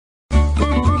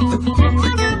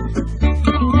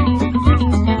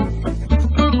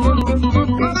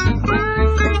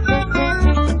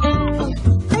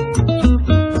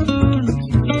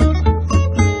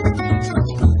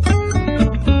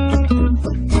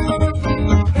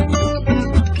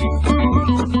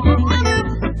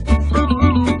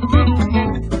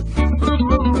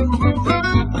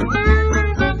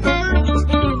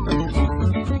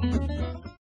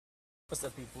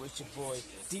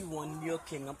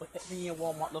I'm putting in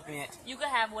Walmart looking at You can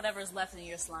have whatever's left in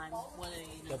your slime.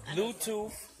 the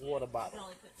Bluetooth water bottle.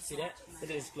 See that? Look at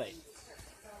the display.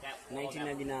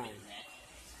 $19.99.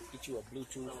 Get you a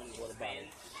Bluetooth water bottle.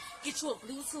 Get you a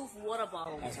Bluetooth water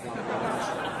bottle. That's one.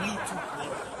 Bluetooth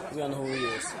water. We don't know who he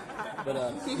is. But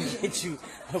get you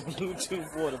a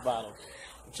Bluetooth water bottle.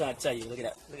 I'm trying to tell you. Look at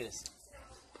that. Look at this.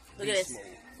 Look at this.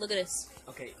 Look at this.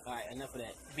 Okay, alright, enough of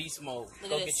that. Beast mode. Look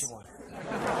Go at get this. you one.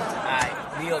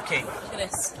 Alright, Leo King. Look at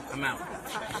this. I'm out.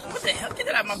 What the hell? Get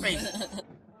that out of my face.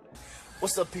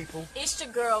 What's up, people? It's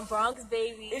your girl, Bronx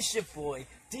Baby. It's your boy,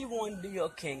 D1 Leo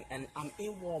King, and I'm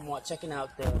in Walmart checking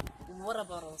out the Water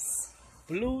bottles.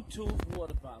 Bluetooth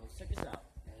water bottles. Check this out.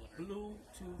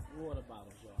 Bluetooth water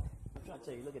bottles, y'all. I'm trying to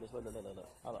tell you. Look at this. Look.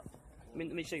 Hold up.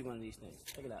 Let me show you one of these things.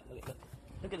 Check it out.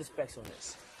 Look at the specs on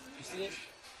this. You see this?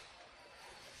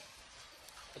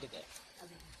 Look at that.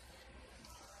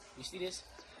 You see this?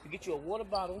 You get you a water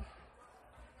bottle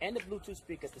and the Bluetooth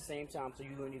speaker at the same time. So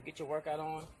when you get your workout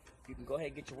on, you can go ahead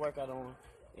and get your workout on,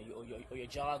 and or your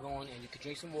jog on, and you can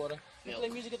drink some water. You play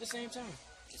music at the same time.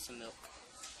 Get some milk.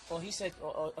 Oh, he said.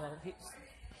 Milk.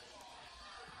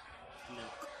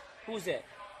 Who's that?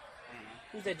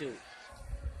 Who's that dude?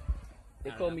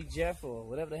 They call me Jeff or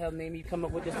whatever the hell name you come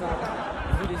up with this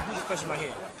time. Who's this person right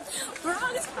here?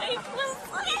 Bronx Baby.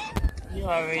 You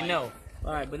already know.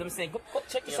 All right, but let me say, go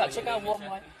check this out. Check out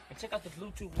Walmart and check out the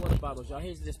Bluetooth water bottles, y'all.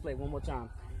 Here's the display one more time.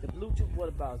 The Bluetooth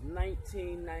water bottles,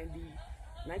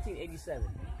 1987.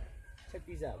 Check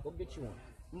these out. Go get you one.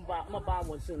 I'm gonna buy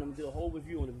one soon. I'm gonna do a whole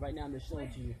review on it. Right now, I'm just showing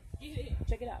it to you.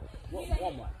 Check it out.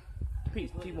 Walmart.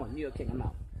 Peace. T1. New York King. I'm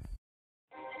out.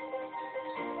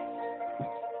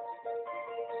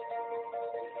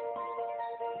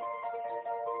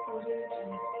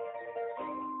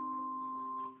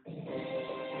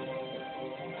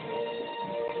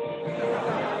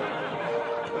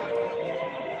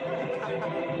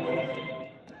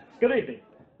 Good evening.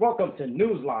 Welcome to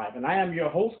News Live, and I am your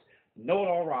host,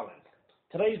 Know-It-All Rollins.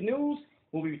 Today's news,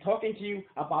 we'll be talking to you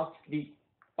about the...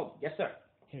 Oh, yes, sir.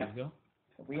 Here we go.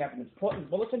 We have an important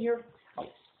bulletin here.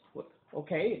 Oh,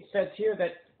 okay, it says here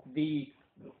that the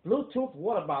Bluetooth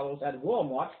water bottles at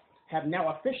Walmart have now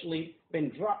officially been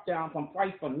dropped down from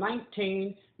price from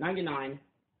 $19.99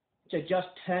 to just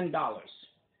 $10.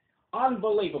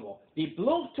 Unbelievable. The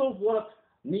Bluetooth water...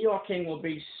 New York King will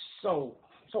be so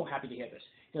happy to hear this.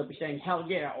 He'll be saying, hell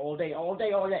yeah, all day.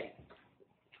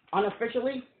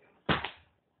 Unofficially,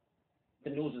 the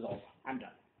news is over. I'm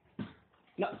done.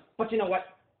 No, but you know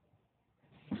what?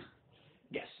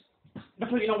 Yes.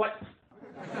 But you know what?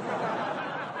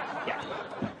 Yes.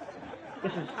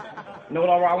 This is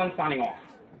Know-It-All Rollins signing off.